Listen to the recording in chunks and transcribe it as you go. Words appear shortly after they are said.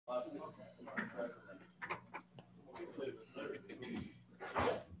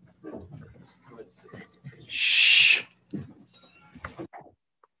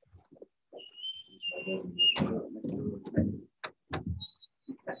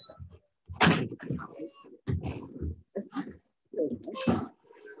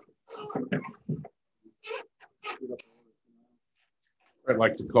I'd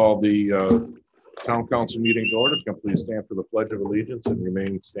like to call the Town Council meeting to order. Can please stand for the Pledge of Allegiance and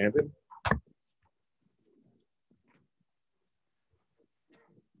remain standing.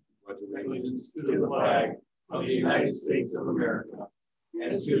 Pledge allegiance to the flag of the United States of America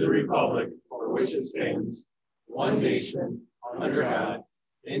and to the republic for which it stands, one nation, under God,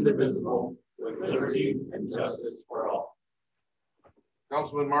 indivisible, with liberty and justice for all.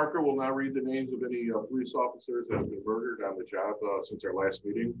 Councilman Marker will now read the names of any police officers that have been murdered on the job since our last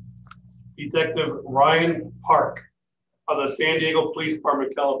meeting. Detective Ryan Park of the San Diego Police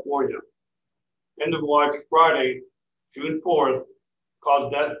Department, California. End of watch Friday, June 4th,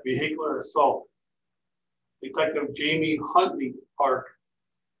 caused death, vehicular assault. Detective Jamie Huntley Park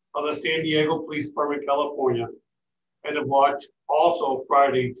of the San Diego Police Department, California. End of watch also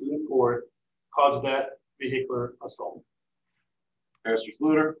Friday, June 4th, caused death, vehicular assault. Pastor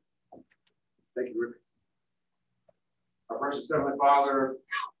Sluter. Thank you, Rick. Our precious Heavenly Father,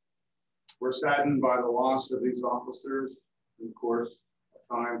 we're saddened by the loss of these officers in the course of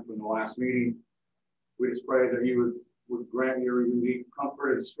time from the last meeting. We just pray that you would grant your unique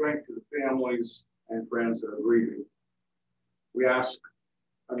comfort and strength to the families and friends that are grieving. We ask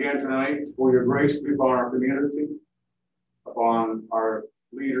again tonight for your grace to be upon our community, upon our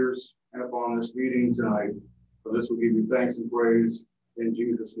leaders, and upon this meeting tonight. For this, we give you thanks and praise in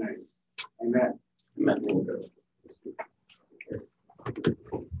Jesus' name. Amen. Amen.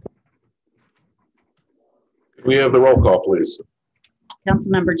 We have the roll call, please.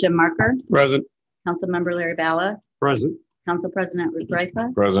 Councilmember Jim Marker. Present. Councilmember Larry Balla. Present. Council President Ruth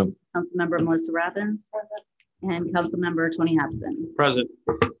Rifa. Present. Councilmember Melissa Robbins. Present. And Councilmember Tony Hobson. Present.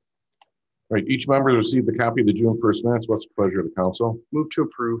 All right, each member received a copy of the June 1st minutes. What's the pleasure of the council? Move to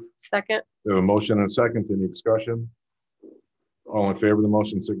approve. Second. We have a motion and a second. Any discussion? All in favor of the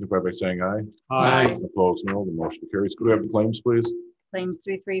motion signify by saying aye. Aye. Opposed, no. The motion carries. Could we have the claims, please? Claims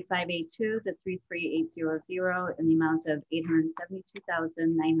 33582 to 33800 in the amount of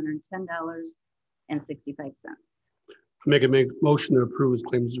 $872,910.65. Make a motion to approve as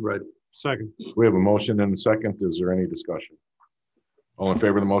claims is read. Second. We have a motion and a second. Is there any discussion? All in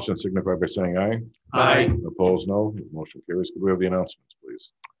favor of the motion signify by saying aye. Aye. Opposed, no. The motion carries. Could we have the announcements,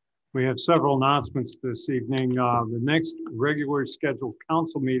 please? We have several announcements this evening. The next regularly scheduled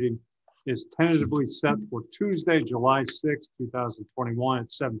council meeting is tentatively set for Tuesday, July 6, 2021 at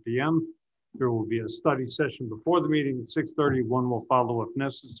 7 p.m. There will be a study session before the meeting at 6:30. One will follow if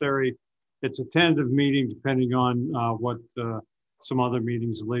necessary. It's a tentative meeting depending on what some other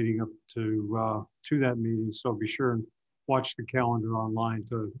meetings leading up to that meeting. So be sure and watch the calendar online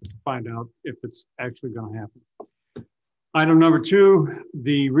to find out if it's actually going to happen. Item number 2,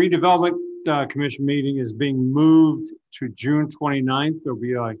 the redevelopment commission meeting is being moved to June 29th. There'll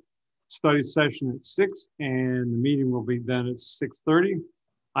be a study session at 6 and the meeting will be then at 6:30.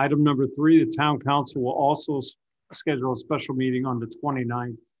 Item number 3, the town council will also schedule a special meeting on the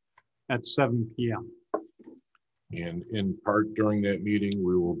 29th at 7 p.m. And in part during that meeting,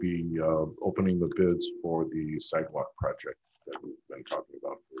 we will be opening the bids for the sidewalk project that we've been talking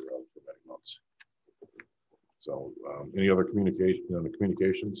about for many months. So any other communication on the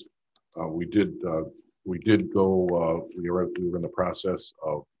communications? We were in the process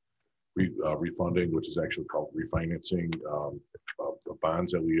of refunding, which is actually called refinancing the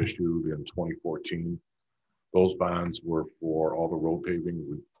bonds that we issued in 2014. Those bonds were for all the road paving.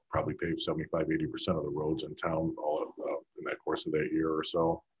 We probably paved 75–80% of the roads in town in that course of that year or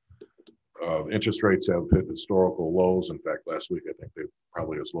so. Interest rates have hit historical lows. In fact, last week I think they're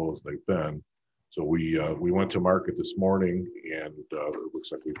probably as low as they've been. So we went to market this morning, and it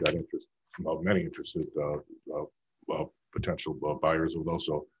looks like we've got many interested potential buyers of those.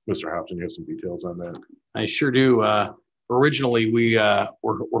 So, Mr. Hobson, you have some details on that? I sure do. Originally, we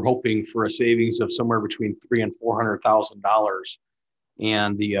were hoping for a savings of somewhere between $300,000 and $400,000,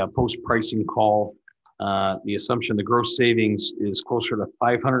 and the post pricing call, the assumption the gross savings is closer to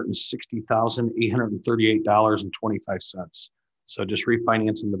 $560,838.25. So just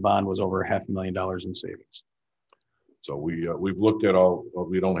refinancing the bond was over $500,000 in savings. So we've looked at all.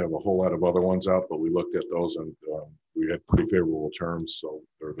 We don't have a whole lot of other ones out, but we looked at those and we had pretty favorable terms. So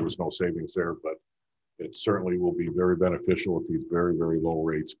there was no savings there, but it certainly will be very beneficial at these very, very low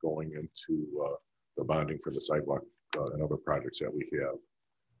rates going into the bonding for the sidewalk and other projects that we have.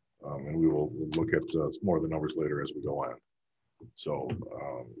 And we'll look at more of the numbers later as we go on. So,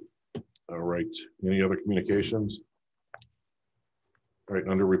 all right. Any other communications? All right,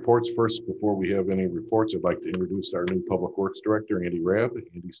 under reports first, before we have any reports, I'd like to introduce our new Public Works Director, Andy Rabb.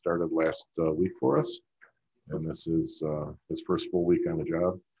 Andy started last week for us, and this is his first full week on the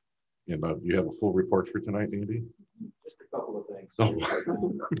job. And you have a full report for tonight, Andy? Just a couple of things. Oh.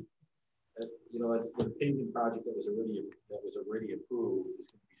 You know, the paving project that was already approved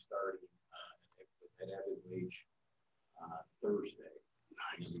is going to be starting at Avid Wage Thursday.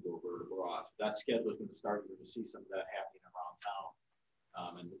 Nice. We go over to Broad. So that schedule is going to start. You're going to see some of that happening around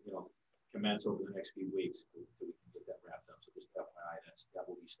town, and you know, commence over the next few weeks so we can get that wrapped up. So just FYI, that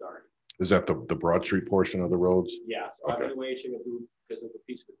will be starting. Is that the Broad Street portion of the roads? Yeah. So Okay. Avid Wage they're going to do because of the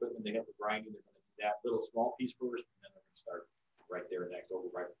piece of equipment they have the grinding. They're going to do that little small piece first, and then they're going to start right there next over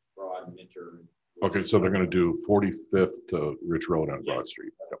right Broad and Minter. Okay, so they're going to do 45th to Rich Road on Broad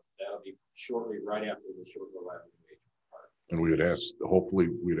Street. Yep. That'll be shortly right after the short little Avenue Wage part. And we would ask, hopefully,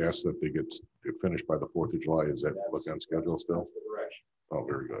 we'd ask that they get finished by the 4th of July. Is that look on schedule still? That's the direction. Oh,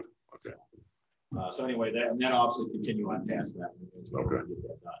 very good. Okay. So anyway, and then obviously continue on past that. Okay. Get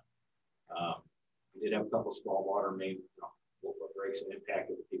that done. We did have a couple small water main breaks that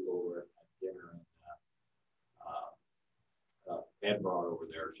impacted the people who were at dinner and Ed brought over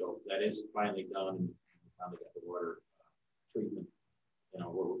there. So that is finally done. We finally got the water treatment. You know,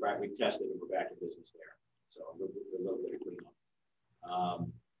 we're back. We tested and we're back in business there. So a little bit of cleanup.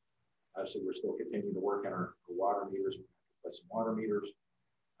 Obviously, we're still continuing to work on our water meters. Put some water meters.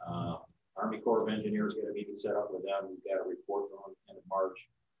 Army Corps of Engineers got a meeting set up with them. We've got a report on the end of March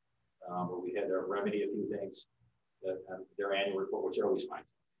where we had to remedy a few things that their annual report, which are always fine.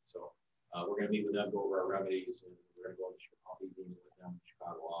 So we're going to meet with them, go over our remedies, and we're going to go to Chicago, meeting with them in the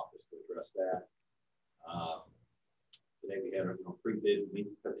Chicago office to address that. Today we had a pre-bid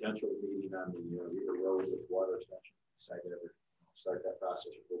potential meeting on the Reader Road with water extension. Decided to start that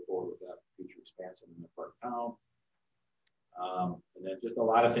process or go forward with that future expansion in the park town. And then just a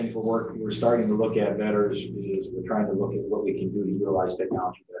lot of things we're starting to look at better is we're trying to look at what we can do to utilize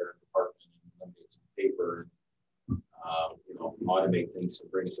technology better in the department and eliminate some paper and you know, automate things and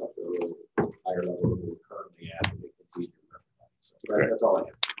bring us up to a little higher level than we're currently at and make things easier for everybody. So that's all I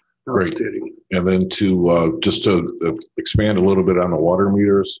have. Great. And then to just to expand a little bit on the water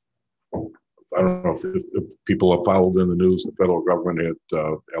meters, I don't know if people have followed in the news, the federal government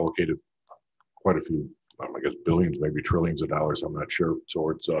had allocated quite a few, I guess, billions, maybe trillions of dollars, I'm not sure,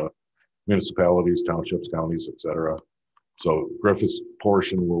 towards municipalities, townships, counties, et cetera. So Griffith's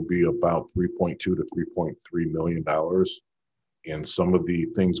portion will be about $3.2 to $3.3 million. And some of the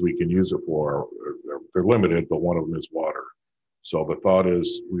things we can use it for, they're limited, but one of them is water. So the thought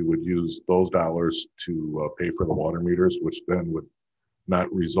is we would use those dollars to pay for the water meters, which then would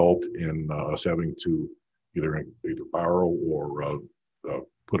not result in us having to either borrow or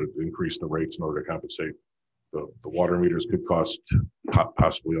increase the rates in order to compensate. The water meters could cost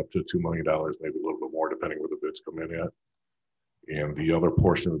possibly up to $2 million, maybe a little bit more, depending where the bids come in at. And the other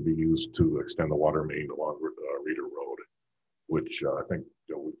portion would be used to extend the water main along Reader Road, which I think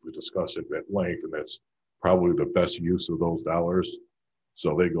we discussed it at length, and that's probably the best use of those dollars.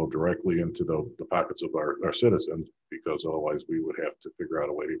 So they go directly into the pockets of our citizens, because otherwise we would have to figure out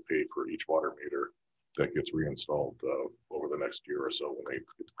a way to pay for each water meter that gets reinstalled over the next year or so when they get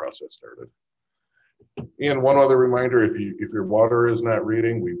the process started. And one other reminder, if your water is not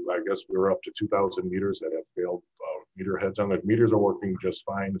reading, I guess we're up to 2,000 meters that have failed meter heads on it. Meters are working just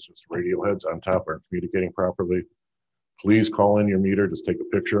fine. It's just radial heads on top aren't communicating properly. Please call in your meter, just take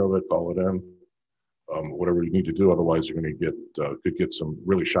a picture of it, call it in. Whatever you need to do, otherwise you're going to could get some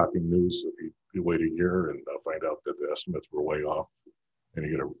really shocking news if you wait a year and find out that the estimates were way off, and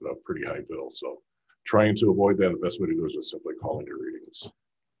you get a pretty high bill. So trying to avoid that, the best way to do is just simply calling your readings.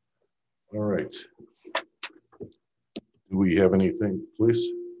 All right. Do we have anything, please?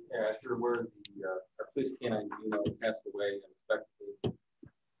 Yeah, sure. We're our police canine passed away unexpectedly,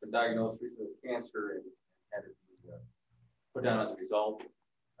 been diagnosed recently with cancer and had to be put down as a result.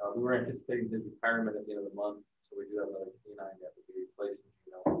 We were anticipating his retirement at the end of the month, so we do have another canine that will be replacing.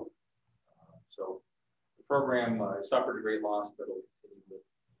 So the program suffered a great loss, but it'll continue with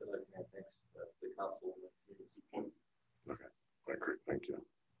the thanks to the council and the community. Okay, great, thank you.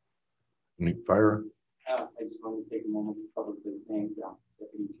 Any fire? I just want to take a moment to publicly thank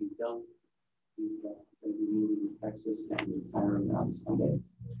Deputy Chief Hill. He's going to be moving to Texas and retiring on Sunday.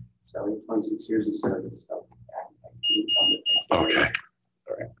 So he has 26 years of service. So okay.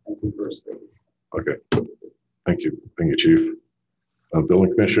 All right. Thank you for speaking. Okay. Thank you, Chief.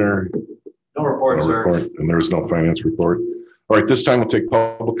 Building Commissioner? No report, sir. Report, and there is no finance report. All right, this time we'll take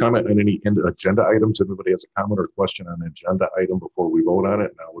public comment on any agenda items. If anybody has a comment or question on an agenda item before we vote on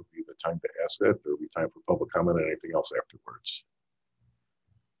it, now would be the time to ask that. There will be time for public comment and anything else afterwards.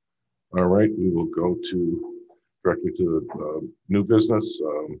 All right, we will go directly to the new business.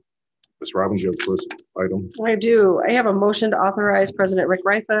 Ms. Robbins, you have the first item. I do. I have a motion to authorize President Rick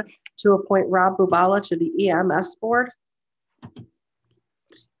Rifa to appoint Rob Bubala to the EMS board.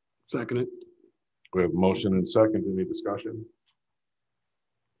 Second it. We have a motion and second. Any discussion?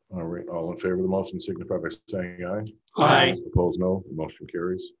 All right, all in favor of the motion signify by saying aye. Aye. Opposed, no. The motion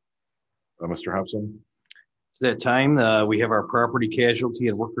carries. Mr. Hobson? It's that time, we have our property casualty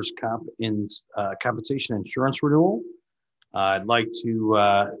and workers' comp in compensation insurance renewal. I'd like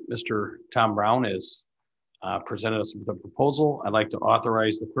to, Mr. Tom Brown has presented us with a proposal. I'd like to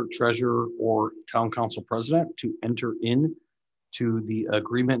authorize the clerk treasurer or town council president to enter in to the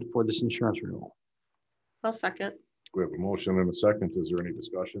agreement for this insurance renewal. I'll second. We have a motion and a second. Is there any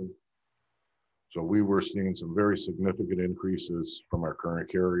discussion? So we were seeing some very significant increases from our current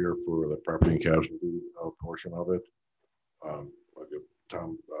carrier for the property and casualty portion of it. Tom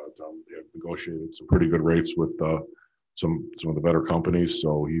had negotiated some pretty good rates with some of the better companies.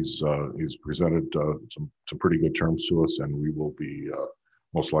 So he's presented some pretty good terms to us, and we will be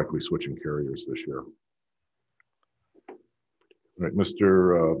most likely switching carriers this year. All right,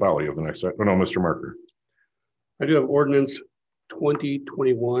 Mr. Bally, of the next side. Oh, no, Mr. Marker. I do have ordinance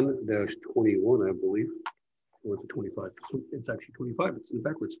 2021-21, I believe. Or is it 25? It's actually 25. It's in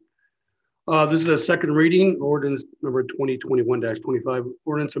backwards. This is a second reading, ordinance number 2021-25,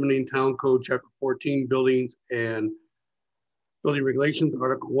 ordinance amending town code chapter 14, buildings and building regulations,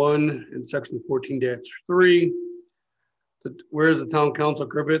 article 1 and section 14-3. Whereas the town council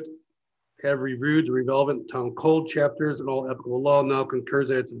Cribbet have reviewed the relevant town code chapters and all applicable law, now concurs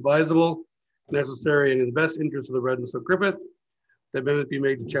that it's advisable, necessary, and in the best interest of the residents of Cribbet that amendment be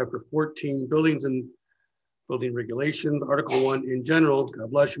made to chapter 14, buildings and building regulations, article 1 in general,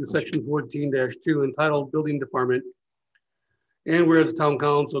 God bless you, section 14-2 entitled building department. And whereas the town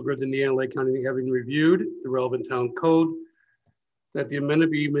council, Greater Indiana, Lake County, having reviewed the relevant town code, that the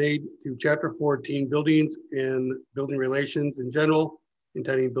amendment be made to chapter 14, buildings and building relations in general,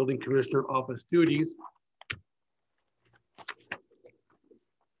 entitled building commissioner office duties.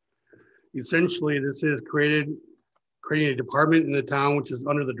 Essentially, this is creating a department in the town, which is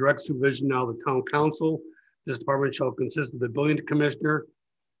under the direct supervision now of the town council. This department shall consist of the building commissioner,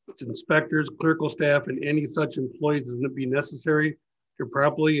 its inspectors, clerical staff, and any such employees as may be necessary to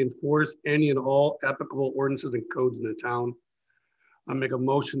properly enforce any and all applicable ordinances and codes in the town. I make a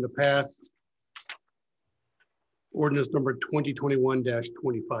motion to pass ordinance number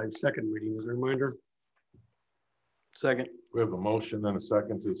 2021-25, second reading as a reminder. Second. We have a motion and a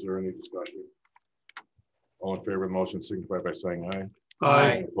second. Is there any discussion? All in favor of the motion signify by saying aye.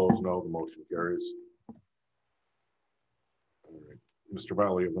 Aye. Opposed, no. The motion carries. All right. Mr.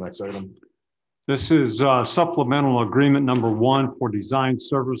 Valley, of the next item. This is supplemental agreement number 1 for design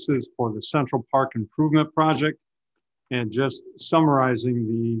services for the Central Park Improvement Project. And just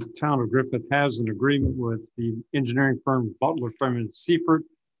summarizing, the town of Griffith has an agreement with the engineering firm Butler, Freeman & Seifert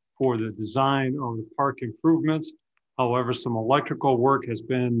for the design of the park improvements. However, some electrical work has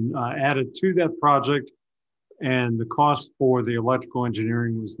been added to that project, and the cost for the electrical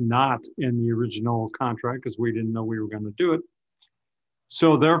engineering was not in the original contract because we didn't know we were going to do it.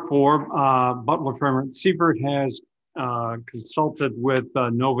 So therefore, Butler, Freeman & Seifert has consulted with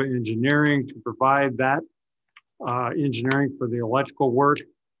Nova Engineering to provide that engineering for the electrical work.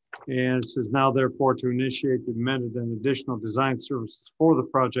 And this is now therefore to initiate the amended and additional design services for the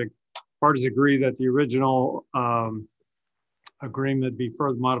project. Parties agree that the original agreement be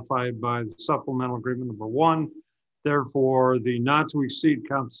further modified by the supplemental agreement number 1. Therefore, the not to exceed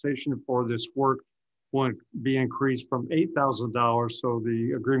compensation for this work will be increased from $8,000. So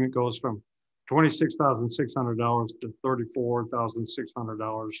the agreement goes from $26,600 to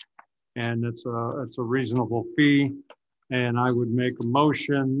 $34,600. And it's a reasonable fee. And I would make a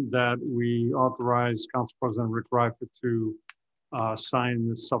motion that we authorize Council President Rick Rifa to sign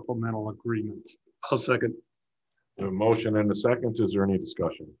this supplemental agreement. I'll second. A motion and a second. Is there any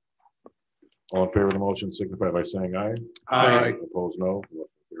discussion? All in favor of the motion signify by saying aye. Aye. Opposed, no.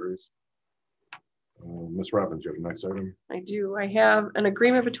 Motion carries. Ms. Robbins, you have the next item. I do. I have an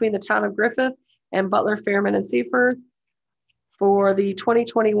agreement between the town of Griffith and Butler, Fairman & Seifert for the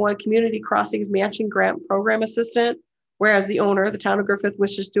 2021 Community Crossings Matching Grant Program Assistant, whereas the owner, the town of Griffith,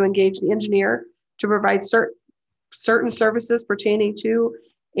 wishes to engage the engineer to provide certain services pertaining to,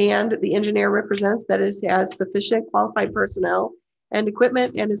 and the engineer represents that it has sufficient qualified personnel and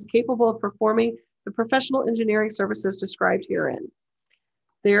equipment and is capable of performing the professional engineering services described herein.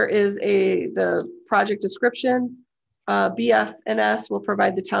 There is the project description. BF&S will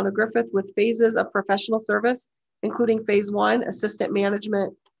provide the town of Griffith with phases of professional service, including phase 1, assistant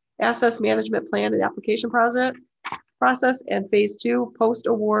management access management plan and application process, and phase 2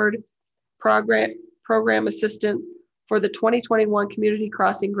 post-award program assistant for the 2021 Community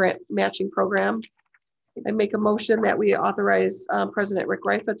Crossing Grant Matching Program. I make a motion that we authorize President Rick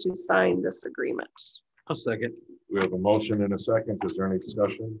Rifa to sign this agreement. I'll second. We have a motion and a second. Is there any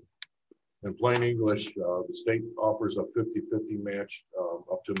discussion? In plain English, the state offers a 50-50 match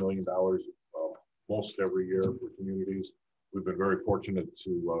up to $1 million most every year for communities. We've been very fortunate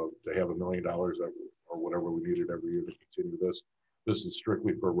to have $1 million or whatever we needed every year to continue this. This is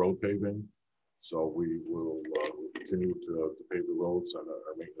strictly for road paving. So we will continue to pave the roads on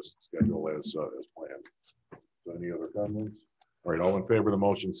our maintenance schedule as planned. So any other comments? All right, all in favor of the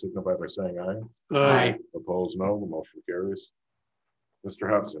motion signify by saying aye. Aye. Opposed, no. The motion carries. Mr.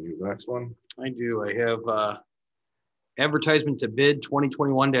 Hudson, you the next one? I do. I have advertisement to bid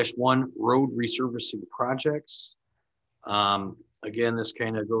 2021-1 road resurfacing projects. Again, this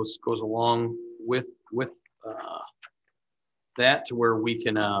kind of goes along with that, to where we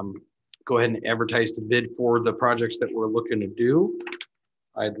can go ahead and advertise to bid for the projects that we're looking to do.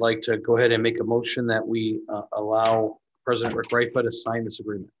 I'd like to go ahead and make a motion that we allow President Rick Rifa to sign this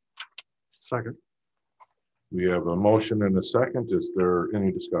agreement. Second. We have a motion and a second. Is there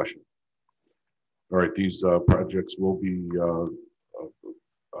any discussion? All right, these projects will be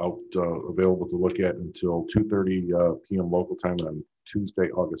available to look at until 2:30 p.m. local time on Tuesday,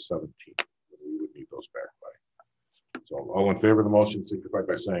 August 17th. We would need those back by. So all in favor of the motion signify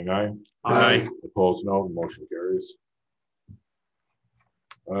by saying aye. Aye. Opposed, no. The motion carries.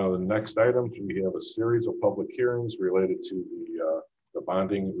 The next items, we have a series of public hearings related to the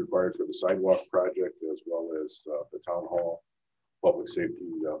bonding required for the sidewalk project, as well as the town hall public safety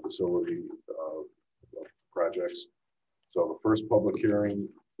facility projects. So the first public hearing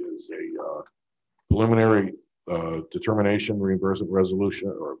is a preliminary determination reimbursement resolution,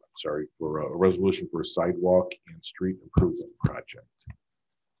 or sorry, for a resolution for a sidewalk and street improvement project.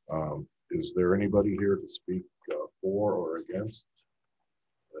 Is there anybody here to speak for or against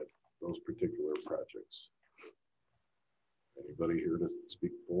those particular projects? Anybody here to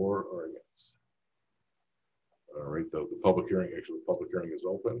speak for or against? All right, the public hearing, actually the public hearing is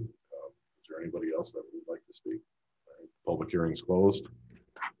open. Is there anybody else that would like to speak? All right, public hearing is closed.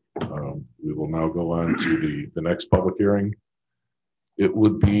 We will now go on to the next public hearing. It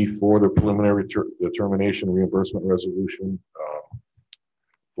would be for the preliminary determination reimbursement resolution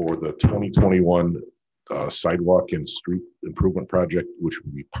for the 2021 sidewalk and street improvement project, which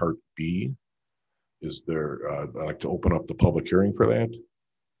would be part B. Is there, I'd like to open up the public hearing for that.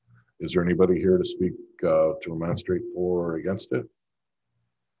 Is there anybody here to speak to remonstrate for or against it?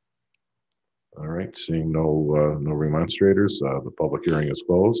 All right, seeing no remonstrators, the public hearing is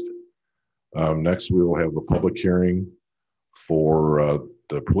closed. Next, we will have the public hearing for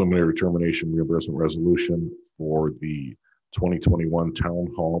the preliminary determination reimbursement resolution for the 2021 Town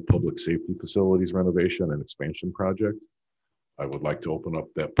Hall Public Safety Facilities renovation and expansion project. I would like to open up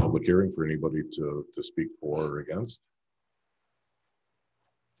that public hearing for anybody to speak for or against.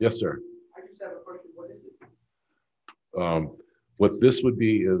 Yes, sir. I just have a question. What is it? What this would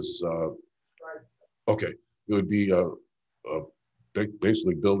be is, okay, it would be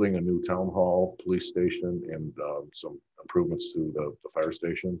basically building a new town hall, police station, and some improvements to the fire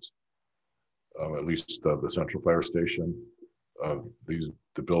stations, at least the central fire station.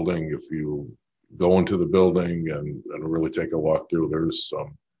 The building, if you go into the building and really take a walk through, there's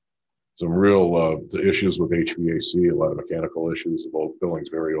some real issues with HVAC, a lot of mechanical issues. The building's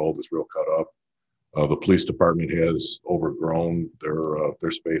very old, it's real cut up. The police department has overgrown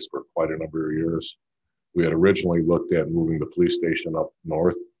their space for quite a number of years. We had originally looked at moving the police station up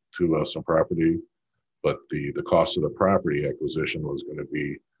north to some property, but the cost of the property acquisition was going to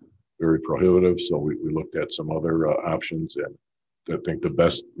be very prohibitive. So we looked at some other options, and I think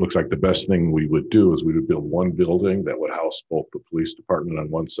looks like the best thing we would do is we would build one building that would house both the police department on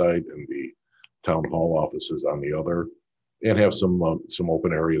one side and the town hall offices on the other, and have some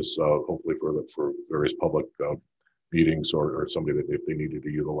open areas, hopefully for various public meetings or somebody that if they needed to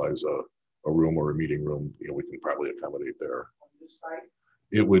utilize a room or a meeting room, we can probably accommodate there.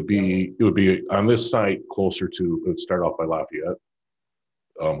 It would be on this site closer to, let's start off by Lafayette.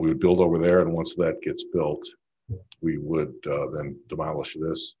 We would build over there, and once that gets built, we would then demolish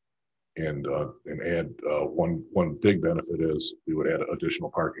this and add one big benefit is we would add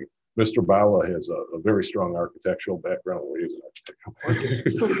additional parking. Mr. Bala has a very strong architectural background. Well, he's an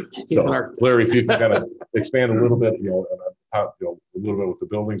architect. So Larry, if you can kind of expand a little bit, a little bit with the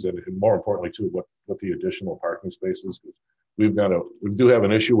buildings, and more importantly too, what the additional parking spaces. We do have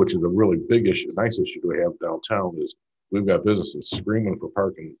an issue, which is a really big issue, nice issue to have downtown, is we've got businesses screaming for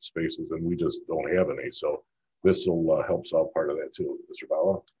parking spaces and we just don't have any. So this will help solve part of that too. Mr.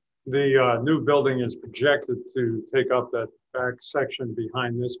 Bala? The new building is projected to take up that back section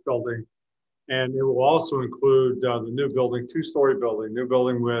behind this building. And it will also include the new building, two-story building, new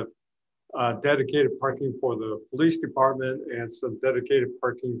building with dedicated parking for the police department and some dedicated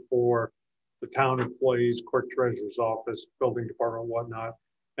parking for the town employees, clerk treasurer's office, building department, whatnot.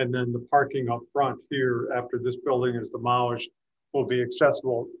 And then the parking up front here after this building is demolished will be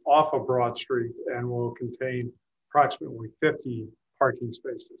accessible off of Broad Street and will contain approximately 50 parking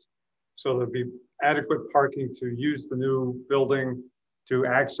spaces. So there'll be adequate parking to use the new building to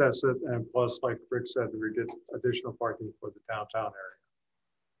access it, and plus, like Rick said, we get additional parking for the downtown area.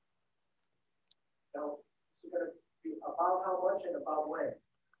 Now, it's gonna be about how much and about when?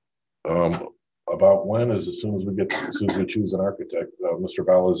 About when is as soon as we choose an architect. Mr.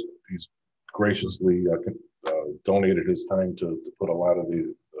 Bala he's graciously donated his time to put a lot of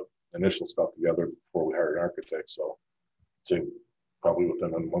the initial stuff together before we hire an architect. So, say probably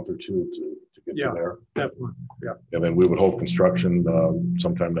within a month or two to get to there. Definitely, yeah. And then we would hope construction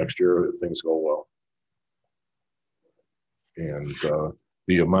sometime next year if things go well. And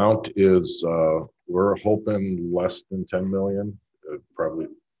the amount is we're hoping less than 10 million, probably.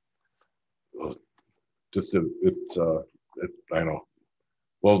 I know.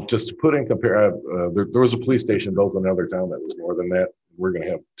 Well, just to put in compare, there was a police station built in another town that was more than that. We're going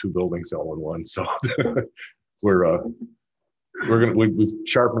to have two buildings all in one, so we've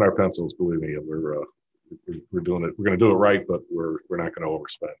sharpened our pencils. Believe me, we're doing it. We're going to do it right, but we're not going to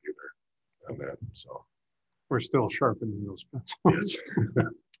overspend either on that. So we're still sharpening those pencils. Yes.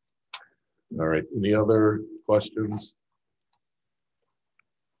 All right. Any other questions?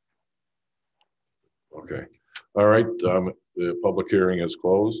 Okay. All right. The public hearing is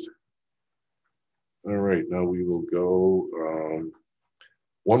closed. All right. Now we will go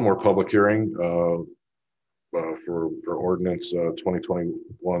one more public hearing for ordinance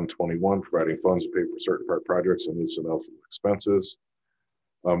 2021-21, providing funds to pay for certain park projects and incidental expenses.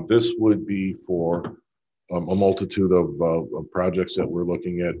 This would be for a multitude of projects that we're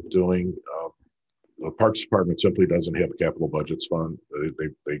looking at doing. The Parks Department simply doesn't have a capital budgets fund.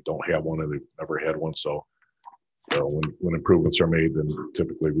 They don't have one, and they've never had one. So when improvements are made, then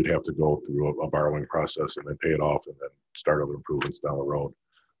typically we'd have to go through a borrowing process and then pay it off and then start other improvements down the road.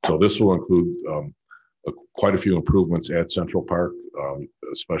 So this will include quite a few improvements at Central Park,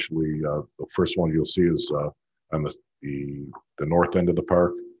 especially the first one you'll see is on the north end of the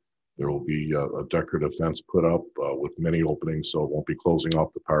park. There will be a decorative fence put up with many openings, so it won't be closing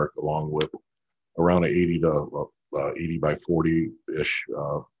off the park, along with around an 80 by 40-ish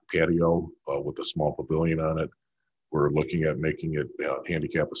patio with a small pavilion on it. We're looking at making it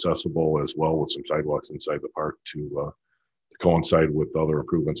handicap accessible as well, with some sidewalks inside the park to coincide with other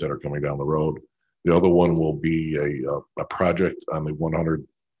improvements that are coming down the road. The other one will be a project on the 100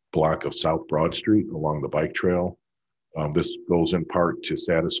 block of South Broad Street along the bike trail. This goes in part to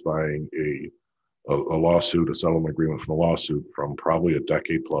satisfying a lawsuit, a settlement agreement from a lawsuit from probably a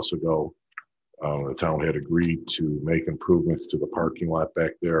decade plus ago. The town had agreed to make improvements to the parking lot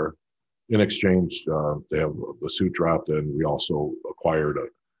back there. In exchange, they have the suit dropped, and we also acquired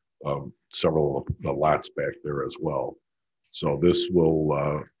several lots back there as well. So this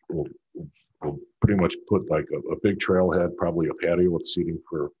will pretty much put like a big trailhead, probably a patio with seating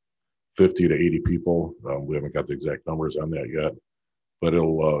for 50 to 80 people. We haven't got the exact numbers on that yet, but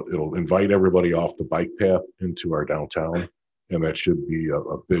it'll invite everybody off the bike path into our downtown. And that should be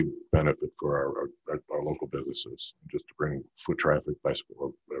a big benefit for our local businesses, just to bring foot traffic,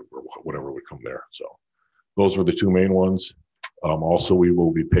 bicycle, or whatever would come there. So those were the two main ones. Also, we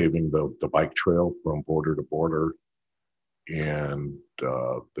will be paving the bike trail from border to border. And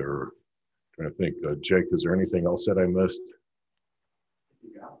they're trying to think, Jake, is there anything else that I missed?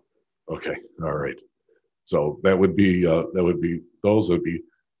 Yeah. Okay, all right. So that would be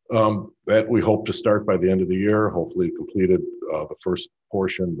that we hope to start by the end of the year, hopefully completed the first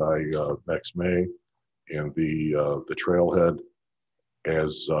portion by next May, and the trailhead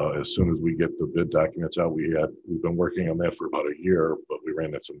as soon as we get the bid documents out. We've been working on that for about a year, but we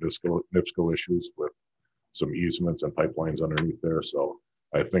ran into some NIPSCO issues with some easements and pipelines underneath there. So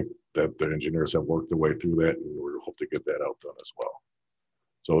I think that the engineers have worked their way through that, and we hope to get that out done as well.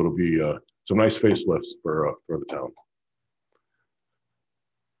 So it'll be some nice facelifts for the town.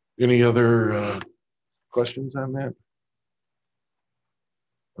 Any other questions on that?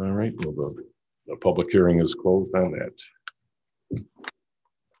 All right, well, the public hearing is closed on that.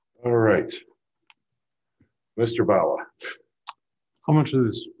 All right, Mr. Bala. How much of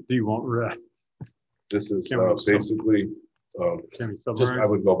this do you want read? This is Can we basically, Can we just I summarize?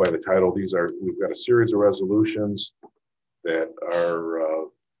 would go by the title. We've got a series of resolutions that are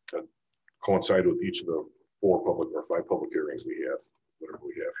coincide with each of the 4 public or 5 public hearings we have, whatever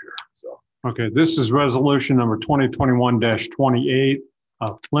we have here. So, Okay, this is resolution number 2021-28,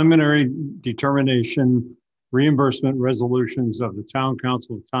 preliminary determination reimbursement resolutions of the Town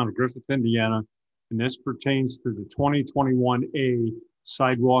Council of the Town of Griffith, Indiana. And this pertains to the 2021A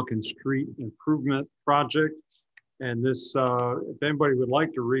sidewalk and street improvement project. And this, if anybody would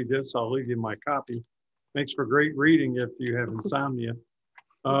like to read this, I'll leave you my copy. Makes for great reading if you have insomnia.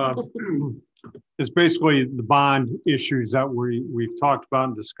 It's basically the bond issues that we've talked about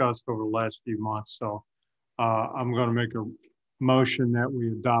and discussed over the last few months. So I'm going to make a motion that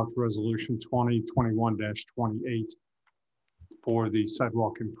we adopt resolution 2021-28 for the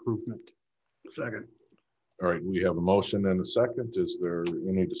sidewalk improvement. Second. all right, we have a motion and a second. Is there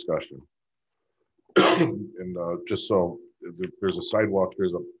any discussion? And just so there's a sidewalk,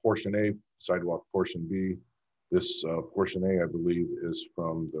 there's a portion A, sidewalk portion B. This portion A, I believe, is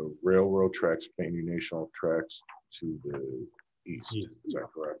from the railroad tracks, Canyon National tracks to the east. Is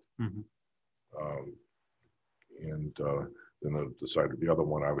that correct? Mhm. And then the other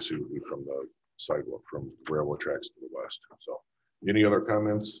one obviously would be from the sidewalk from railroad tracks to the west. So any other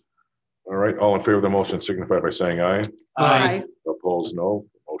comments? All right, all in favor of the motion signify by saying aye. Aye. Opposed, no.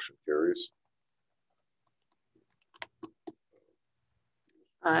 Motion carries.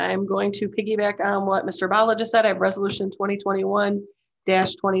 I'm going to piggyback on what Mr. Bala just said. I have resolution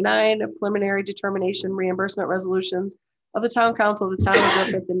 2021-29, preliminary determination reimbursement resolutions of the Town Council of the Town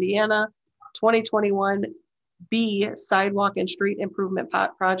of Griffith, Indiana, 2021B sidewalk and street improvement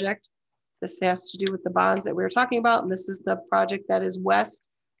project. This has to do with the bonds that we were talking about, and this is the project that is west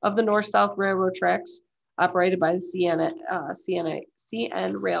of the north-south railroad tracks operated by the CN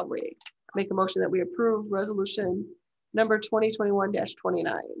Railway. Make a motion that we approve resolution number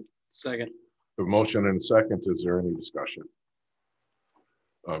 2021-29. Second. The motion and second, is there any discussion?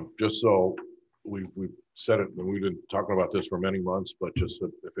 Just so we've said it, and we've been talking about this for many months, but just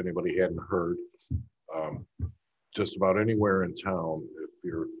if anybody hadn't heard, just about anywhere in town,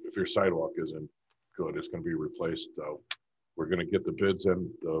 if your sidewalk isn't good, it's going to be replaced. We're going to get the bids,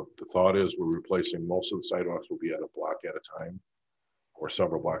 and the thought is we're replacing most of the sidewalks will be at a block at a time, or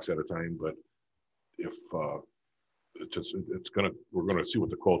several blocks at a time. But if we're gonna see what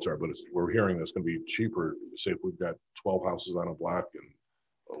the quotes are, but we're hearing that's gonna be cheaper. Say if we've got 12 houses on a block and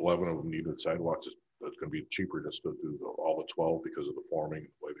 11 of them needed sidewalks, it's gonna be cheaper just to do all the 12 because of the forming,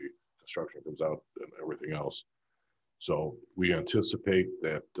 the way the construction comes out and everything else. So we anticipate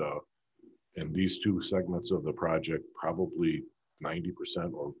that in these 2 segments of the project, probably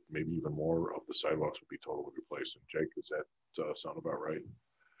 90% or maybe even more of the sidewalks will be totally replaced. And Jake, does that sound about right?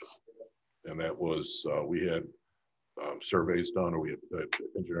 And that was, we had surveys done, or we had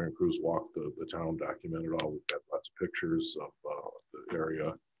engineering crews walk the town, documented all. We've got lots of pictures of the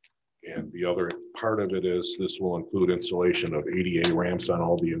area. And the other part of it is this will include installation of ADA ramps on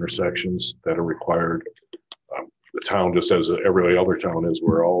all the intersections that are required. The town, just as every other town is,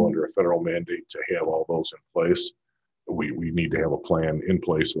 we're all under a federal mandate to have all those in place. We need to have a plan in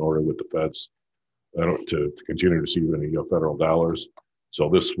place in order with the feds to continue to receive any federal dollars. So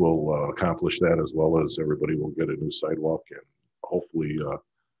this will accomplish that, as well as everybody will get a new sidewalk, and hopefully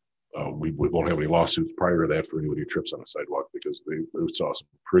we won't have any lawsuits prior to that for anybody who trips on a sidewalk, because they saw some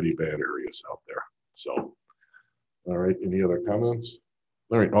pretty bad areas out there. So, all right, any other comments?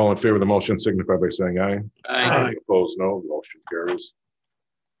 All right, all in favor of the motion signify by saying aye. Aye. Opposed, no. The motion carries.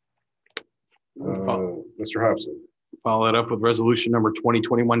 Mr. Hobson. Follow that up with resolution number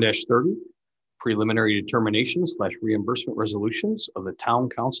 2021-30, preliminary determinations / reimbursement resolutions of the Town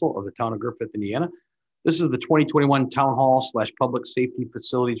Council of the Town of Griffith, Indiana. This is the 2021 Town Hall / Public Safety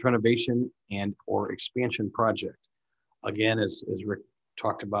Facilities Renovation and or Expansion Project. Again, as Rick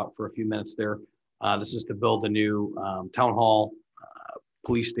talked about for a few minutes there, this is to build a new Town Hall,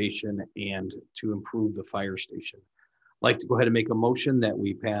 police station, and to improve the fire station. I'd like to go ahead and make a motion that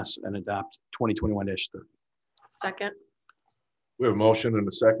we pass and adopt 2021-30. Second. We have a motion and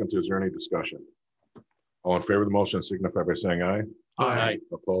a second. Is there any discussion? All in favor of the motion signify by saying aye. Aye.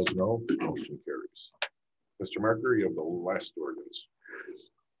 Opposed, no. Motion carries. Mr. Marker, you have the last ordinance.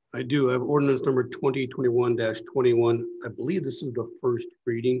 I do have ordinance number 2021-21. I believe this is the first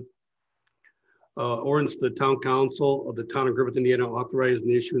reading. Ordinance to the Town Council of the Town of Griffith, Indiana, authorizing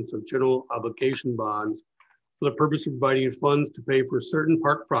the issuance of general obligation bonds for the purpose of providing funds to pay for certain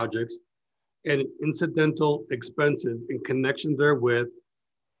park projects and incidental expenses in connection therewith,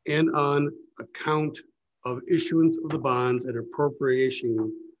 and on account of issuance of the bonds and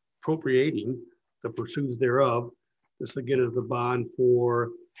appropriating the pursuits thereof. This again is the bond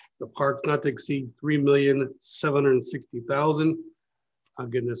for the parks not to exceed $3,760,000.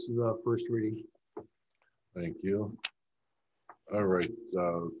 Again, this is the first reading. Thank you. All right,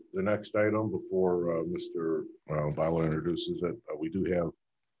 the next item before Mr. Viola introduces it, we do have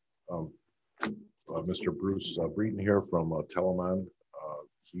Mr. Bruce Breton here from Telamon.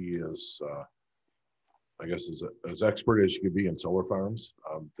 He is, I guess, as expert as you could be in solar farms.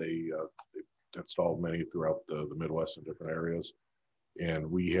 They installed many throughout the Midwest in different areas.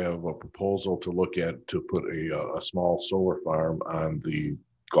 And we have a proposal to look at to put a small solar farm on the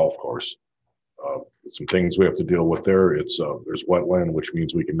golf course. Some things we have to deal with there. There's wetland, which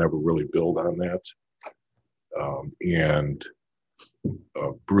means we can never really build on that.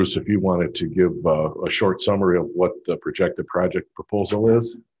 Bruce, if you wanted to give a short summary of what the projected project proposal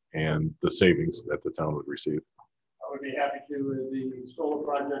is and the savings that the town would receive. I would be happy to. The solar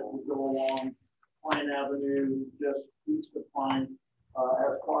project would go along Pine Avenue, just east of Pine,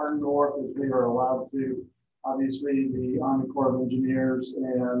 as far north as we are allowed to. Obviously, the Army Corps of Engineers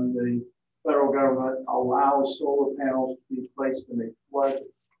and the federal government allows solar panels to be placed in a flood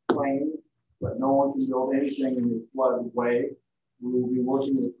plain, but no one can build anything in the floodway. We will be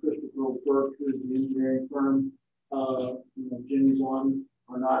working with Christopher Burke, who is the engineering firm. Jenny's on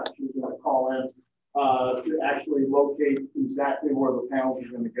or not, she's going to call in to actually locate exactly where the panels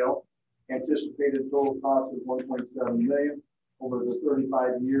are going to go. Anticipated total cost is $1.7 million over the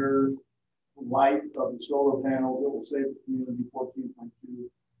 35-year life of the solar panels. It will save the community $14.2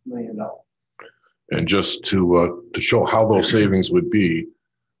 million. And just to show how those savings would be,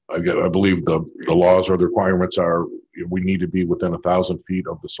 I believe the laws or the requirements are we need to be within 1,000 feet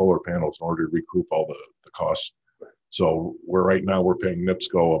of the solar panels in order to recoup all the costs. So right now we're paying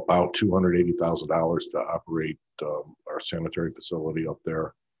NIPSCO about $280,000 to operate our sanitary facility up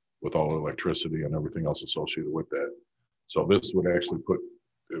there with all the electricity and everything else associated with that. So this would actually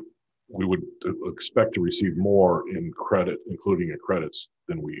we would expect to receive more in credit, including in credits,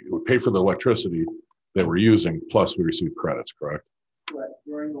 than we would pay for the electricity that we're using, plus we receive credits, correct? Correct.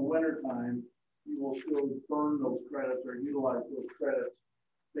 During the winter time, you will still burn those credits or utilize those credits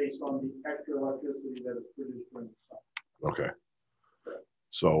based on the extra electricity that is produced during the summer. Okay.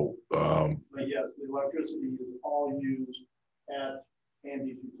 So, but yes, the electricity is all used at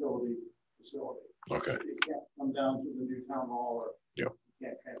Andy's utility facility. okay. It can't come down to the new town hall or Yep. you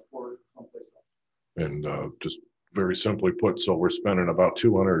can't transport it someplace else. And just very simply put, so we're spending about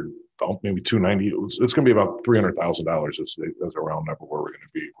 200, maybe 290. It's going to be about $300,000 as a round number where we're going to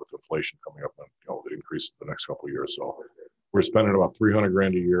be with inflation coming up and the increase in the next couple of years. So we're spending about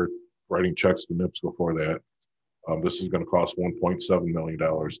 $300,000 a year writing checks to NIPSCO for that. This is going to cost $1.7 million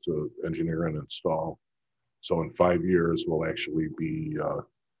to engineer and install. So in 5 years, we'll actually be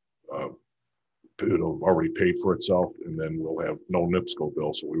it'll have already paid for itself, and then we'll have no NIPSCO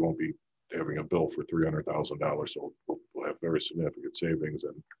bill, so we won't be having a bill for $300,000. So we'll have very significant savings,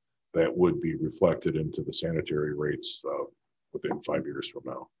 and that would be reflected into the sanitary rates within 5 years from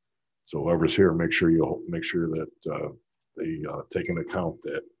now. So whoever's here, make sure that they take into account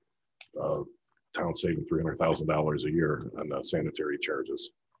that town saving $300,000 a year on sanitary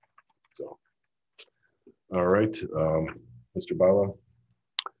charges. So, all right, Mr. Bala.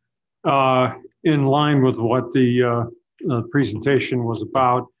 In line with what the presentation was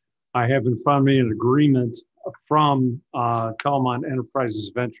about, I have in front of me an agreement from Telamon Enterprises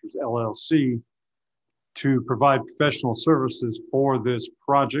Ventures LLC to provide professional services for this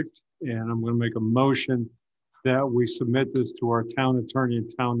project. And I'm going to make a motion that we submit this to our town attorney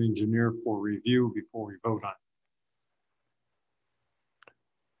and town engineer for review before we vote on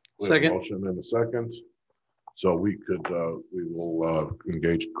it. Second. Motion and a second. So we will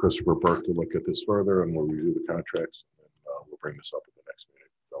engage Christopher Burke to look at this further, and we'll review the contracts, and we'll bring this up at the next meeting.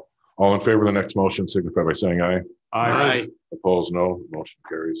 So all in favor of the next motion, signify by saying aye. Aye. Opposed, no. Motion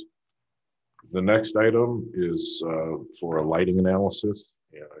carries. The next item is for a lighting analysis,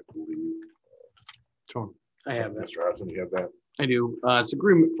 and I believe Tony. I have that. Mr. Hudson, you have that? I do. It's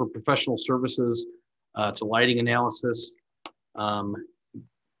agreement for professional services. It's a lighting analysis.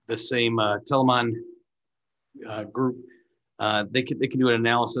 The same Telamon group, they can do an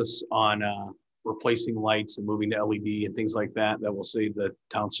analysis on replacing lights and moving to LED and things like that. That will save the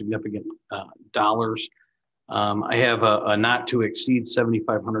town significant dollars. I have a not to exceed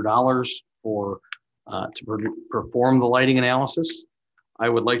 $7,500 for to perform the lighting analysis. I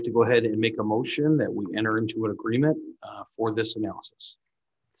would like to go ahead and make a motion that we enter into an agreement for this analysis.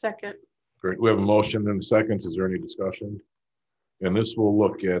 Second. Great. We have a motion and a second. Is there any discussion? And this will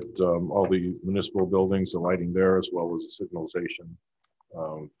look at all the municipal buildings, the lighting there, as well as the signalization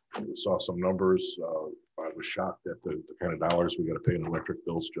Saw some numbers. I was shocked at the kind of dollars we got to pay in electric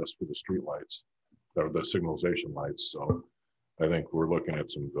bills just for the street lights, or the signalization lights. So I think we're looking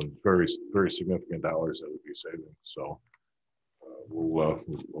at some very, very significant dollars that would be saving. So we'll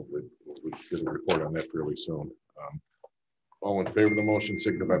get a report on that fairly soon. All in favor of the motion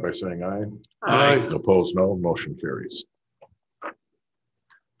signify by saying aye. Aye. Opposed, no. Motion carries.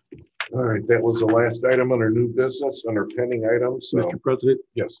 All right, that was the last item under new business. Under pending items. Mr. President,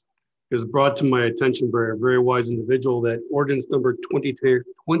 Yes. it was brought to my attention by a very wise individual that ordinance number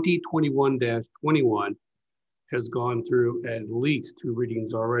 2021-21 has gone through at least 2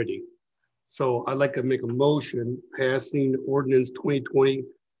 readings already. So I'd like to make a motion passing ordinance 2021-21.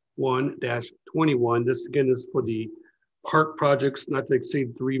 This again is for the park projects not to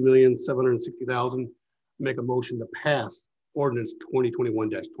exceed 3,760,000. Make a motion to pass ordinance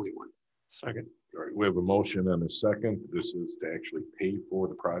 2021-21. Second. All right, we have a motion and a second. This is to actually pay for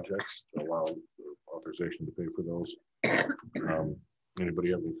the projects, to allow authorization to pay for those.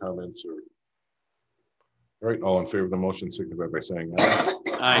 Anybody have any comments or? All right, all in favor of the motion signify by saying aye.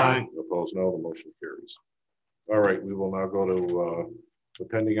 Aye. Opposed, no. The motion carries. All right, we will now go to the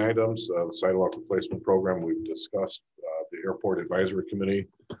pending items. The sidewalk replacement program we've discussed. The airport advisory committee.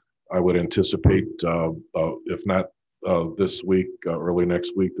 I would anticipate, if not this week, early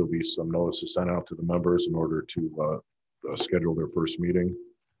next week, there'll be some notices sent out to the members in order to schedule their first meeting.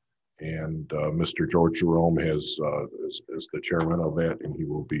 And Mr. George Jerome is the chairman of that, and he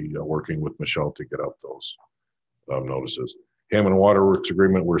will be working with Michelle to get out those notices. Hammond Waterworks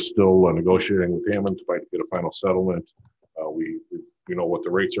agreement, we're still negotiating with Hammond to get a final settlement. We know what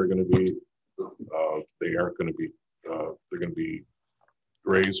the rates are going to be. They aren't going to be, they're going to be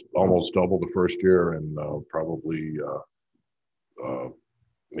raised almost double the first year, and probably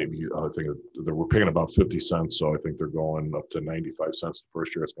maybe I think they were paying about 50 cents, so I think they're going up to 95 cents the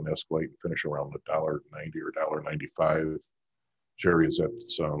first year. It's going to escalate and finish around $1.90 or $1.95. Jerry, does that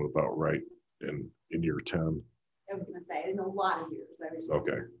sound about right in year 10? I was going to say in a lot of years.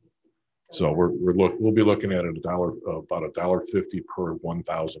 Okay, so we'll be looking at about $1.50 per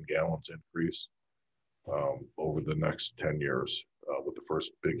 1,000 gallons increase over the next 10 years, with the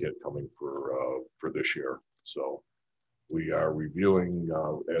first big hit coming for this year. So we are reviewing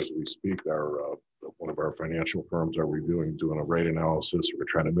as we speak. One of our financial firms are doing a rate analysis. We're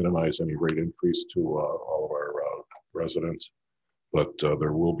trying to minimize any rate increase to all of our residents, but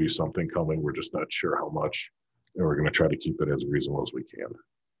there will be something coming. We're just not sure how much, and we're going to try to keep it as reasonable as we can.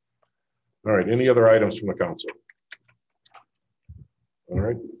 All right, any other items from the council? All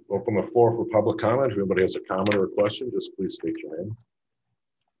right, open the floor for public comment. If anybody has a comment or a question, just please state your name.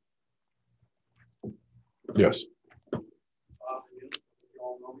 Yes.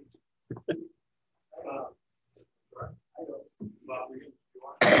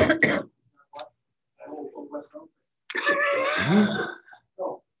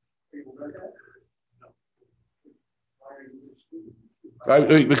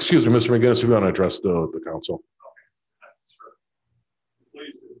 Excuse me, Mr. McGinnis, if you want to address the council.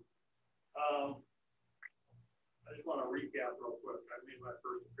 Please do. I just want to recap real quick. I made my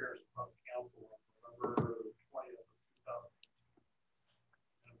first appearance on the council on November 20th of 2000.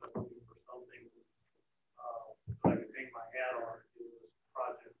 And I've been looking for something that I can hang my hat on to get this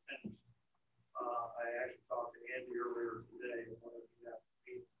project finished. I actually talked to Andy earlier today and wanted to have a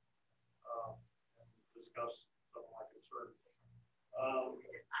meeting and discuss some of my concerns.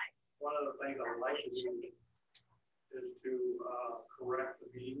 One of the things I would like to do is to correct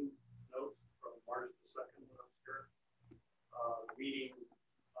the meeting notes from March the 2nd when I was here. The meeting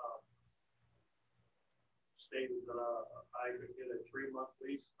stated that I could get a 3-month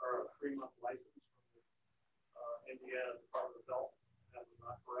lease or a 3-month license from the Indiana Department of Health. That was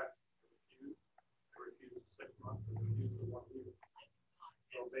not correct. They refused 6 months. They refused the 1 year.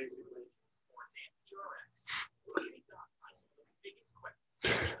 So basically,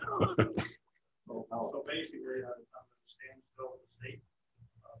 so basically, I'm going to stand still in the state.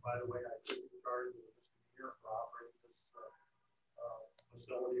 By the way, I took the charge of this year for operating this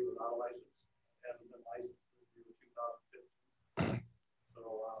facility without a license. It hasn't been licensed since the year 2015. So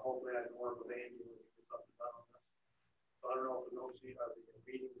hopefully I can work with Andy and get something done on this. So I don't know if the notes need, are they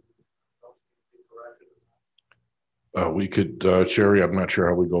meeting, notes need to be corrected or not. We could, Sherry, I'm not sure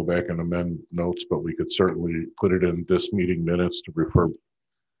how we go back and amend notes, but we could certainly put it in this meeting minutes to refer.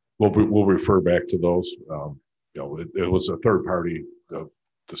 We'll refer back to those. It was a third party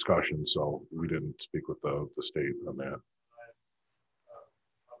discussion, so we didn't speak with the state on that.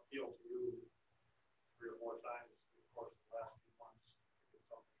 I appealed to you 3 or 4 times in the course of the last few months to get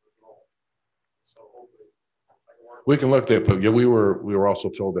something resolved. So hopefully I We can look at it, but yeah, we were also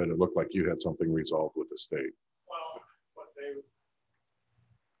told that it looked like you had something resolved with the state. Well, but the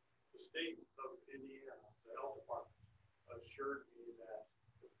state of Indiana, the health department assured me that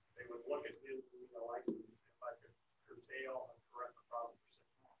they would look at his license if I could curtail and correct the problem for 6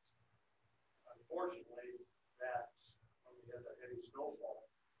 months. Unfortunately, when we had that heavy snowfall,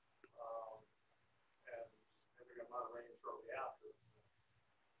 and significant amount of rain shortly after,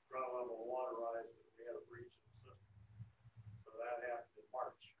 ground level of water rise, and we had a breach in the system. So that happened in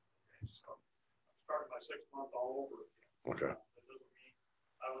March. Okay, so I'm starting my 6 month all over again. Okay. That doesn't mean,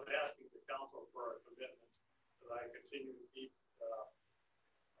 I was asking the council for a commitment that I continue to keep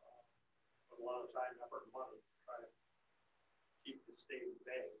with a lot of time, effort, and money to try to keep the state at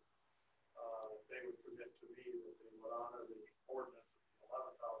bay. They would commit to me that they would honor the ordinance of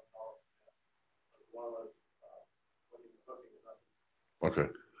 $11,000 as well as putting the hooking it up.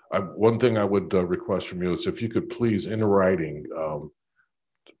 Okay. One thing I would request from you is if you could please, in writing,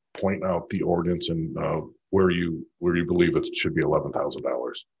 point out the ordinance and where you believe it should be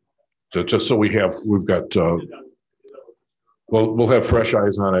 $11,000. Just so we've got. Well, we'll have fresh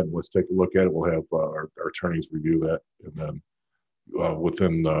eyes on it. Let's take a look at it. We'll have our attorneys review that, and then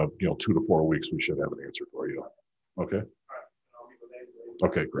within 2 to 4 weeks, we should have an answer for you. Okay.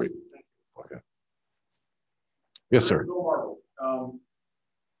 Okay, great. Okay. Yes, sir.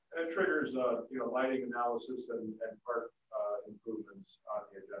 That triggers, lighting analysis and park improvements on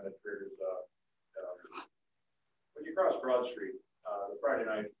the agenda. Triggers when you cross Broad Street, the Friday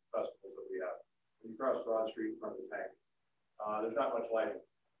night festivals that we have. When you cross Broad Street in front of the tank, there's not much lighting.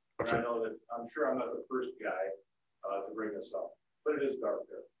 And I know that I'm sure I'm not the first guy to bring this up, but it is dark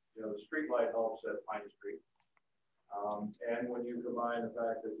there. The street light helps at Pine Street. And when you combine the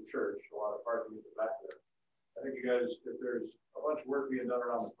fact that the church, a lot of parking at the back there, I think you guys, if there's a bunch of work being done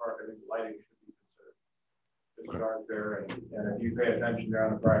around the park, I think lighting should be considered. It's dark there, and if you pay attention there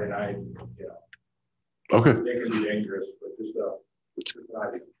on a Friday night, Okay. It can be dangerous, but just an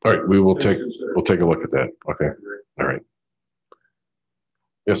idea. All right, we'll take a look at that. Okay. All right.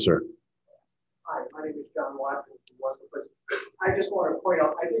 Yes, sir. Hi, my name is John Watkins from Western. I just want to point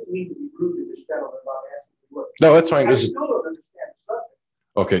out, I didn't mean to be rude to this gentleman about asking to look. No, that's fine. I still don't understand the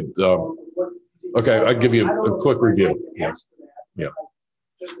subject. Okay. Okay, I'll give you a quick review. Yeah. Yeah.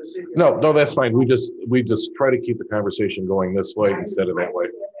 No, that's fine. We just try to keep the conversation going this way instead of that way.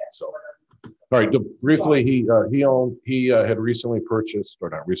 So, all right. Briefly, he had recently purchased, or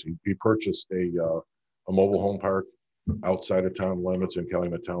not recently, he purchased a mobile home park outside of town limits in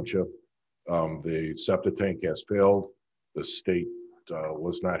Calumet Township. The septic tank has failed. The state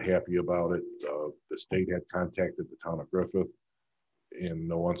was not happy about it. The state had contacted the town of Griffith in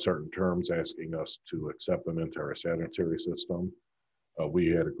no uncertain terms, asking us to accept them into our sanitary system. We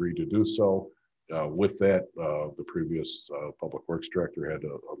had agreed to do so. With that, the previous public works director had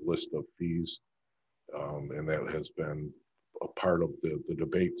a list of fees, and that has been a part of the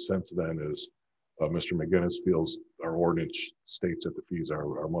debate since then. Is Mr. McGinnis feels our ordinance states that the fees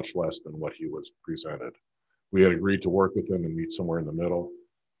are much less than what he was presented. We had agreed to work with him and meet somewhere in the middle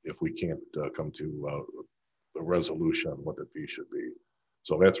if we can't come to a resolution on what the fee should be.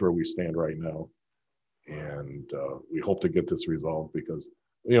 So that's where we stand right now. And we hope to get this resolved because,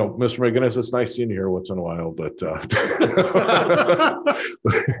 Mr. McGinnis, it's nice seeing you here once in a while, but.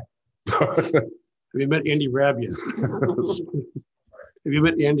 Have you met Andy Rabia? Have you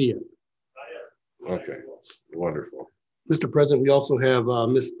met Andy yet? Okay, wonderful. Mr. President, we also have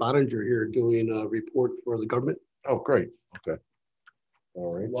Ms. Bottinger here doing a report for the government. Oh, great. Okay.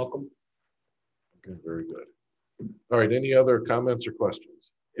 All right. Welcome. Okay, very good. All right, any other comments or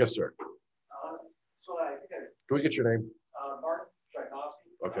questions? Yes, sir. So I think Can we get your name? Mark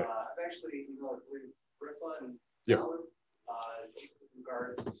Tchaikovsky. Okay. I've actually, with Griffin and Yeah. in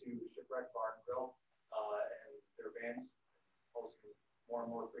regards to Shipwreck Bar and Grill and their vans posting more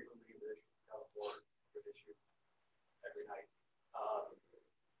and more frequently the issue of California issue every night.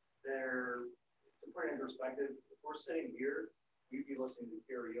 To put it in perspective, if we're sitting here, we'd be listening to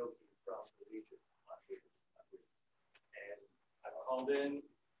karaoke from the Legion on here. And I've called in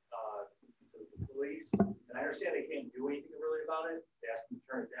to the police, and I understand they can't do anything really about it. They asked them to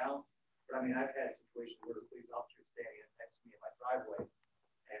turn it down. But I mean, I've had situations where the police officers standing next to me in my driveway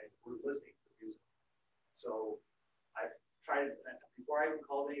and we're listening to music. So I've tried, before I even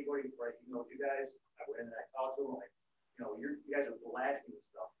called anybody, before I emailed you guys, I went in and I talked to them like, you guys are blasting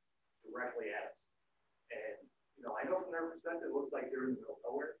stuff directly at us. And, I know from their perspective, it looks like they're in the middle of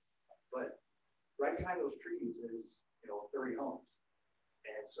nowhere, but right behind those trees is, 30 homes.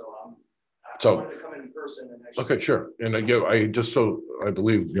 And so So- wanted to come in person and actually. Okay, sure. And again, I just so I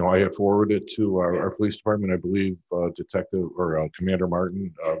believe, I had forwarded to our police department. I believe Detective or Commander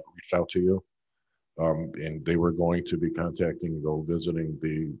Martin reached out to you. And they were going to be contacting, visiting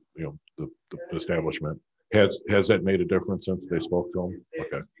the establishment. Has that made a difference since they spoke to him? It's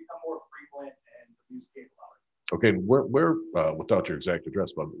Okay. become more frequent and the news came about it. Okay. And where, without your exact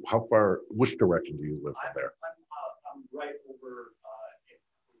address, but how far, which direction do you live from there? I'm right over,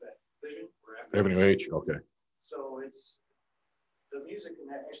 that Vision. Avenue H? Okay. So it's, the music,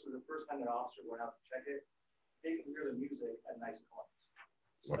 and actually the first time an officer went out to check it, they can hear the music at Nice Corners.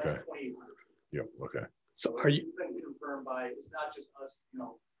 So Okay. that's 2,800. Yep. Okay. So are you, It's been confirmed by, it's not just us,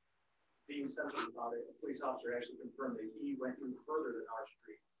 being sensitive about it. A police officer actually confirmed that he went even further than our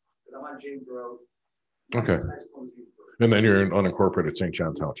street. Because I'm on James Road. Okay. Nice Corners even further. And then you're in unincorporated St.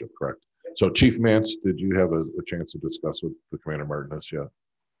 John Township, correct? So Chief Mance, did you have a chance to discuss with the Commander Martin this yet?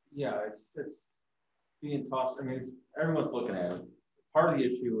 Yeah, it's being tossed. I mean, everyone's looking at it. Part of the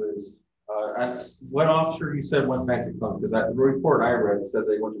issue is, what officer you said went to Mexico? Because the report I read said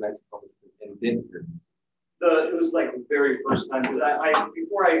they went to Mexico and didn't hear. It was like the very first time, because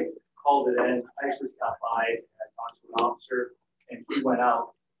before I called it in, I actually stopped by and I talked to an officer, and he went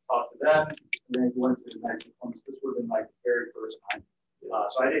out, talked to them, and then he went to the next one. This would have been like the very first time.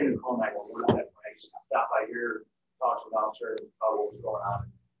 So I didn't even call 911 at that point. I just stopped by here, talked to an officer about what was going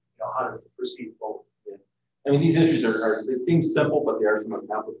on, how to proceed forward. Yeah. I mean, these issues are, it seems simple, but they are somewhat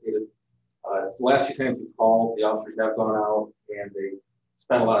complicated. The last few times we called, the officers have gone out and they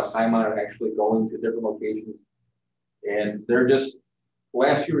spent a lot of time on it, actually going to different locations. And they're just,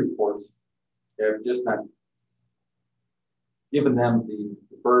 last few reports, they're just not giving them the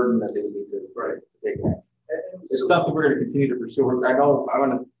burden that they need to take action. It's something we're going to continue to pursue. I know I'm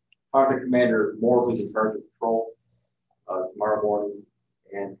going to talk to Commander Moore, who's in charge of patrol, tomorrow morning,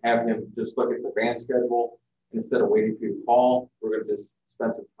 and have him just look at the van schedule. Instead of waiting for you to call, we're going to just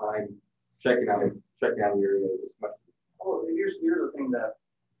spend some time checking out the area as much. Well, here's the thing that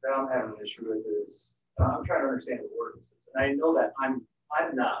I'm having an issue with is I'm trying to understand the ordinances, and I know that I'm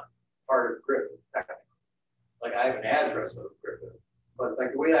not part of Griffith technically. Like I have an address of Griffith, but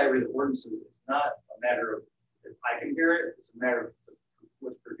like the way I read the ordinances, it's not a matter of if I can hear it; it's a matter of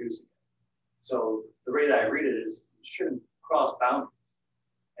what's producing it. So the way that I read it is you shouldn't cross boundaries,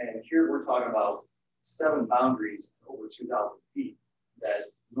 and here we're talking about 7 boundaries over 2,000 feet.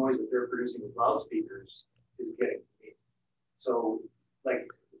 That noise that they're producing with loudspeakers is getting to me. So, like,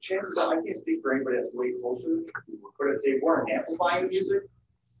 chances are, I can't speak for anybody that's way closer, but if they weren't amplifying the music,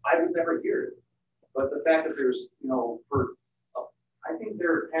 I would never hear it. But the fact that there's, I think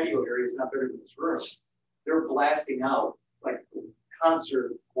their patio area is not bigger than this room. They're blasting out, like,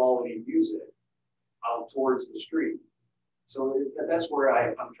 concert quality music out towards the street. So that's where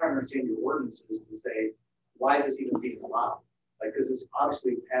I'm trying to understand your ordinances to say, why is this even being allowed? Like, because it's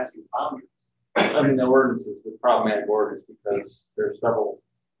obviously passing boundaries. I mean, the ordinance is the problematic ordinance because there's several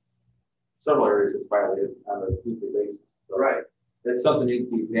areas that's violated on a weekly basis. So right. It's something that needs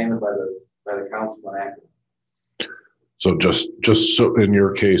to be examined by the council and acted. So just so in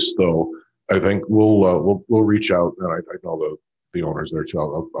your case though, I think we'll reach out, and I know the owners there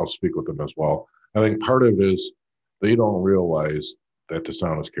too. I'll speak with them as well. I think part of it is they don't realize that the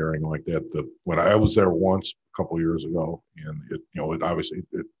sound is carrying like that. When I was there once a couple of years ago, and it obviously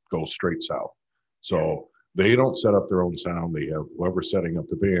it goes straight south. So they don't set up their own sound. They have whoever's setting up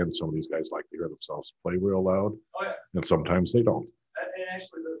the band. Some of these guys like to hear themselves play real loud. Oh yeah. And sometimes they don't. And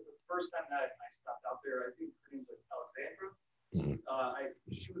actually, the first time that I stopped out there, I think her name's like Alexandra.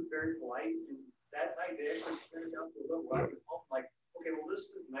 Mm-hmm. She was very polite, and that night they actually turned it down to a little while. I'm like, okay, well this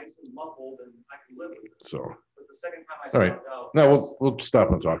is nice and muffled, and I can live with it. So. But the second time I All right. stopped out. No, we'll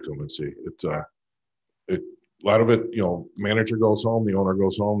stop and talk to them and see. A lot of it, manager goes home, the owner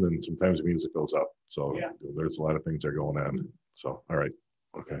goes home, and sometimes music goes up. So there's a lot of things that are going on. So, all right.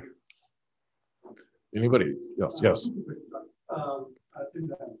 Okay. Anybody? Yes.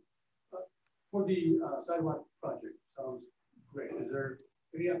 For the sidewalk project, sounds great. Is there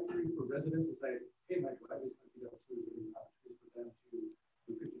any opportunity for residents to say, hey, my driveway's going to be up to for them to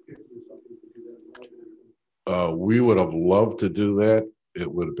 50/50 or something to do that? We would have loved to do that. It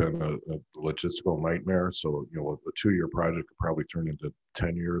would have been a logistical nightmare. So, a 2-year project could probably turn into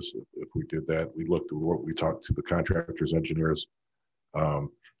 10 years if we did that. We looked at what we talked to the contractors, engineers,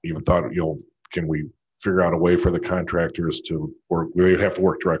 even thought, can we figure out a way for the contractors to work? We would have to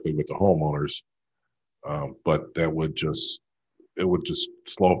work directly with the homeowners. But it would just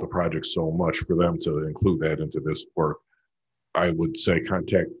slow up the project so much for them to include that into this work. I would say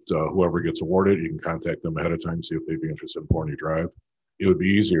contact whoever gets awarded. You can contact them ahead of time, see if they'd be interested in pouring your drive. it would be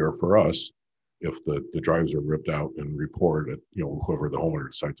easier for us if the drives are ripped out and reported, whoever the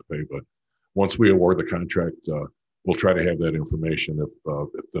homeowner decides to pay. But once we award the contract, we'll try to have that information if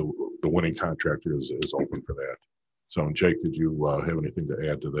the winning contractor is open for that. So, Jake, did you have anything to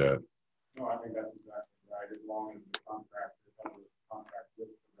add to that? No, I think that's exactly right. As long as the contractor comes with a contract with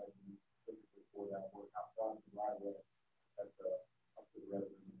the resident specifically for that work outside of the right of way, that's up to the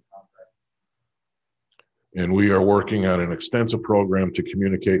resident and the contractor. And we are working on an extensive program to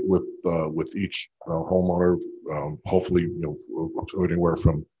communicate with each homeowner. Hopefully, anywhere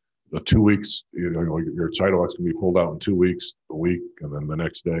from the 2 weeks. Your sidewalks can be pulled out in 2 weeks, a week, and then the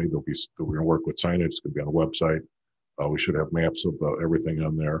next day we're going to work with signage. It's going to be on the website. We should have maps of everything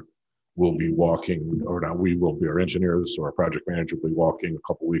on there. We'll be walking, or not we will be, our engineers or our project manager will be walking a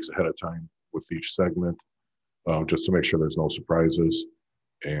couple weeks ahead of time with each segment, just to make sure there's no surprises.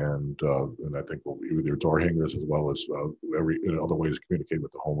 And I think we'll be with your door hangers as well as other ways to communicate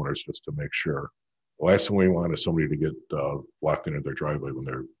with the homeowners just to make sure. The last thing we want is somebody to get locked into their driveway when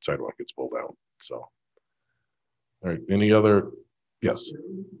their sidewalk gets pulled out. So, all right, any other? Yes.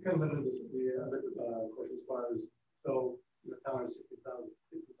 You kind of mentioned this, the other question as far as, so the town is 60,000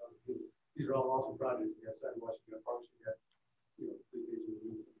 people. These are all awesome projects. You got sidewalks, you got parks, you got, police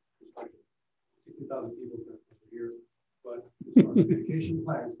stations, 60,000 people here. But as far as communication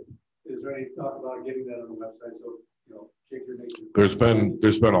plans, is there any talk about getting that on the website? So, Jake, your nation.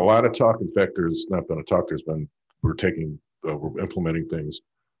 There's been a lot of talk. In fact, there's not been a talk. We're implementing things.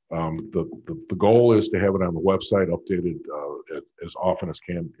 The goal is to have it on the website updated as often as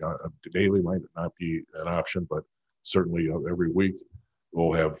can. Daily might not be an option, but certainly every week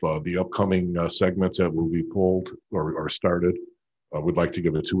we'll have the upcoming segments that will be pulled or started. We'd like to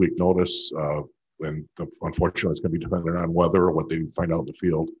give a 2-week notice. And unfortunately, it's going to be dependent on weather or what they find out in the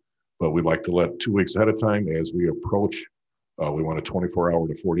field. But we'd like to let 2 weeks ahead of time as we approach. We want a 24-hour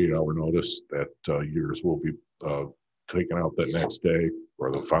to 48-hour notice that yours will be taken out that next day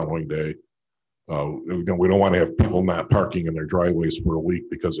or the following day. We don't want to have people not parking in their driveways for a week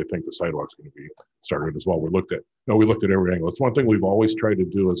because they think the sidewalk's going to be started as well. We looked at every angle. It's one thing we've always tried to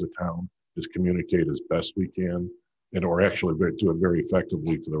do as a town is communicate as best we can, or actually do it very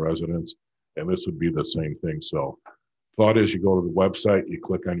effectively to the residents. And this would be the same thing. So thought is you go to the website, you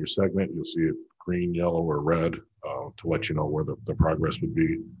click on your segment, you'll see it green, yellow, or red to let you know where the progress would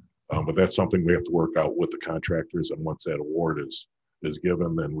be. But that's something we have to work out with the contractors. And once that award is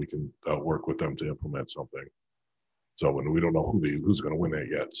given, then we can work with them to implement something. So when we don't know who's going to win that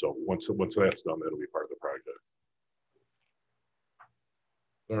yet. So once that's done, that'll be part of the project.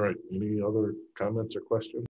 All right. Any other comments or questions?